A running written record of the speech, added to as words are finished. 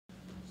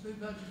Snoop,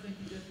 how'd you think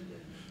you did today?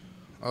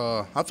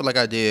 I feel like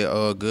I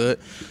did good.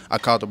 I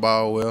caught the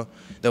ball well.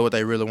 That's what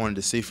they really wanted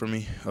to see from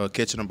me,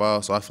 catching the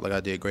ball. So I feel like I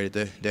did great at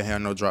that. Didn't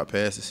have no drop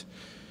passes.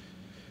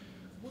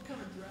 What kind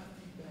of draft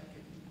feedback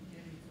have you been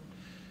getting from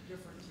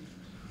different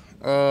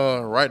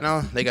teams? Right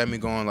now they got me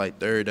going like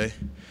third day,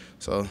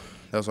 so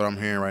that's what I'm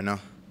hearing right now.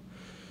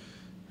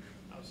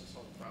 How's this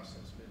whole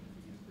process been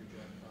for you, the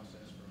pre-draft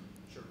process from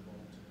Sugar Bowl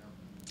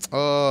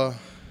to now?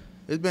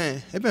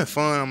 It's been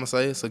fun. I'm gonna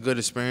say it's a good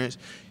experience.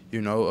 You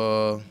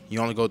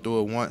only go through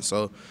it once,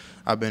 so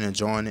I've been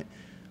enjoying it.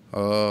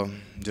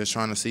 Just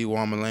trying to see where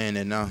I'm gonna land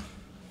at now.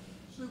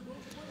 Snoop, what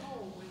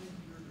all went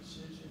into your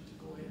decision to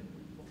go ahead and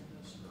move on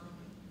this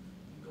early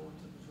and go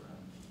into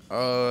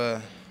the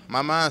draft?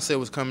 My mindset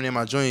was coming in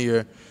my junior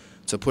year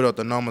to put up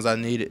the numbers I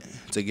needed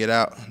to get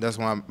out. That's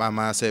why my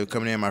mindset was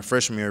coming in my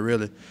freshman year,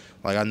 really.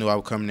 Like, I knew I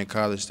was coming in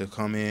college to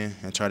come in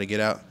and try to get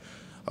out.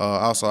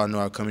 Also, I knew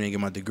I was coming in and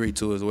get my degree,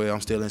 too, as well.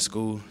 I'm still in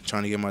school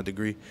trying to get my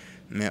degree.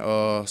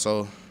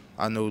 So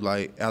I knew,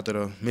 like, after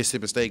the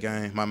Mississippi State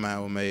game, my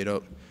mind was made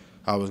up.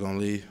 I was going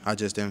to leave. I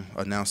just didn't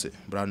announce it,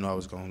 but I knew I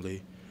was going to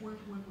leave. When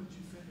would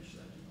you finish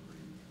that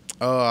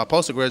degree? I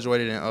supposed to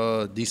graduated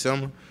in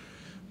December,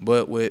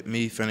 but with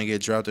me finna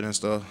get drafted and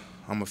stuff,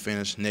 I'm going to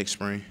finish next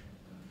spring.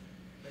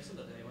 Based on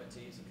the day, what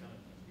teams have kind of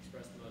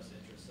expressed the most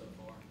interest so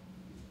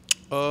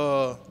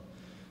far?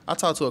 I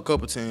talked to a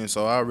couple teams,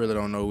 so I really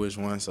don't know which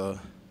one. So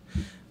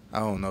I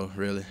don't know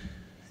really.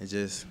 It's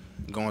just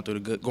going through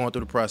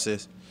the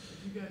process.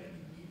 Have you got any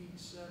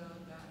meetings set up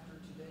after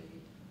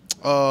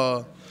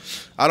today?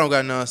 I don't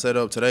got none set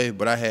up today,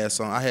 but I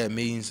had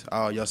meetings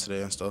all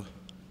yesterday and stuff.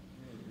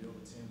 Can you reveal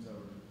the teams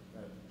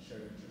that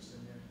showed interest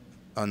in you?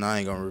 Oh, no, I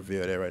ain't gonna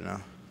reveal that right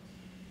now.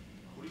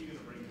 What are you going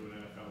to bring to an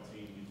NFL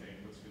team, you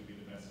think? What's going to be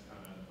the best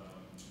kind of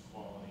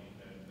quality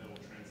that will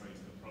translate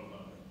to the pro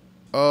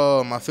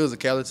level? My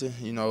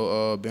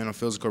physicality, being a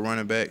physical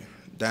running back,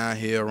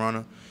 downhill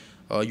runner.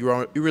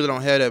 You really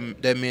don't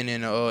have that many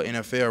in the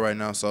NFL right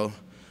now, so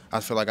I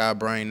feel like I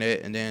bring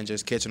that, and then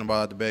just catching the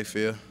ball out the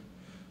backfield.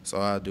 So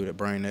I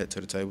bring that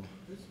to the table.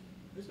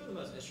 Who's been the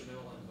most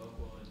instrumental and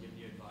vocal in giving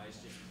you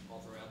advice just all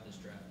throughout this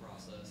draft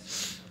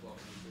process, and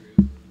walking you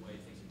through the way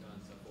things have done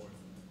and so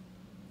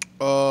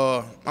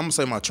forth? I'm gonna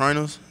say my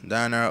trainers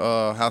down there,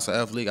 House of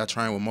Athlete. I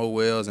train with Mo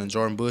Wells and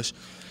Jordan Bush.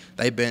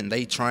 They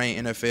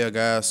train NFL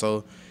guys,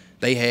 so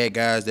they had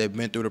guys that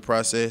been through the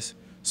process,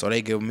 so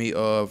they give me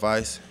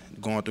advice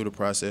going through the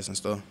process and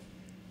stuff.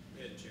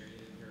 We had Jerry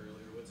in here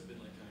earlier. What's it been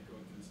like kind of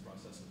going through this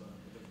process with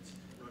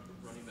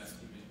the running back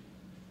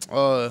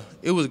teammate?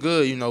 It was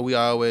good. We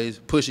always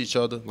push each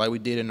other like we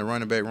did in the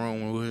running back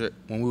room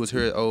when we was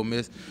here at Ole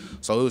Miss.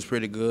 So it was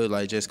pretty good,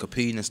 like just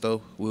competing and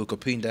stuff. We were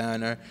competing down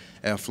there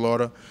in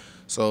Florida.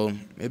 So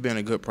it been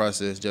a good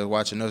process, just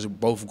watching us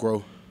both grow.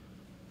 Did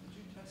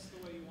you test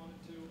the way you wanted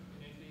to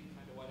in Indy?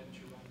 Kind of why didn't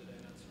you run today,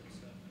 that sort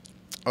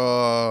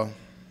of stuff?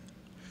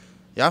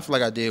 Yeah, I feel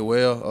like I did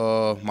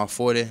well. My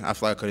 40, I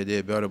feel like I could have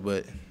did better,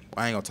 but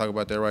I ain't gonna talk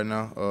about that right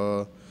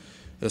now.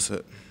 It's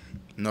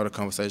another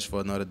conversation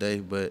for another day.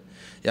 But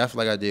yeah, I feel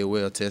like I did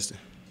well testing.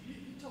 You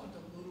talked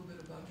a little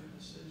bit about your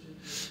decision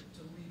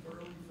to leave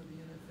early for the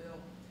NFL.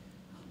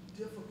 How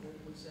difficult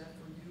was that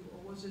for you,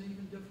 or was it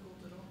even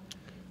difficult at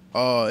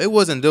all? It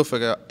wasn't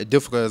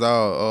difficult at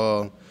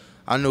all.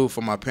 I knew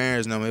for my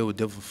parents and them it was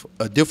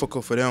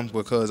difficult for them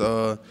because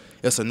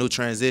it's a new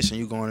transition.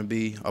 You're going to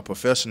be a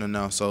professional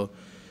now, so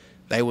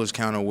they was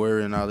kind of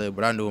worried and all that.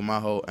 But I knew in my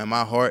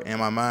heart and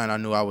my mind, I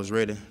knew I was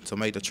ready to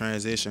make the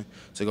transition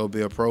to go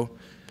be a pro.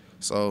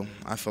 So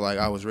I feel like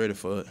I was ready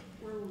for it.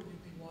 Where will you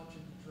be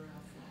watching the draft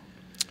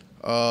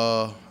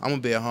from? I'm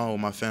gonna be at home with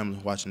my family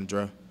watching the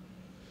draft.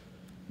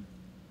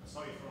 I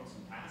saw you throwing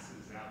some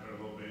passes out there a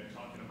little bit,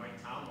 talking to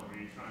Mike Tomlin. Were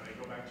you trying to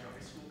go back to your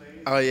high school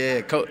days? Oh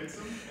yeah,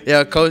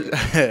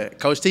 Coach.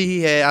 Coach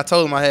T. I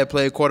told him I had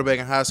played quarterback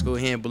in high school.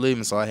 He didn't believe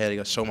me, so I had to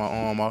go show my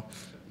arm off.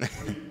 What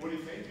do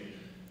you think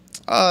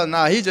of you?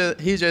 Nah, he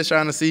just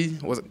trying to see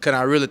can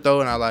I really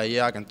throw, and I like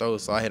yeah I can throw,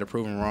 so I had to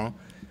prove him wrong.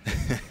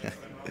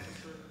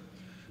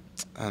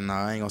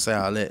 Nah, I ain't gonna say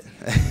all that.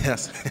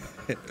 Besides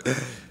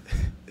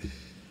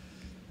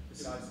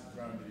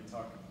throwing, did he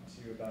talk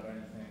to you about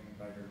anything,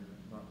 about your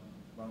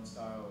run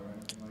style or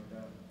anything like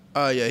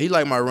that? Yeah, he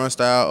liked my run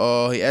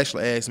style. He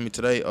actually asked me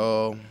today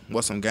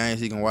what some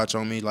games he can watch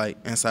on me, like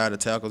inside the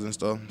tackles and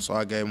stuff. So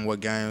I gave him what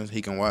games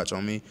he can watch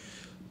on me,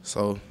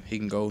 so he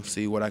can go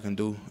see what I can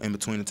do in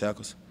between the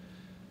tackles.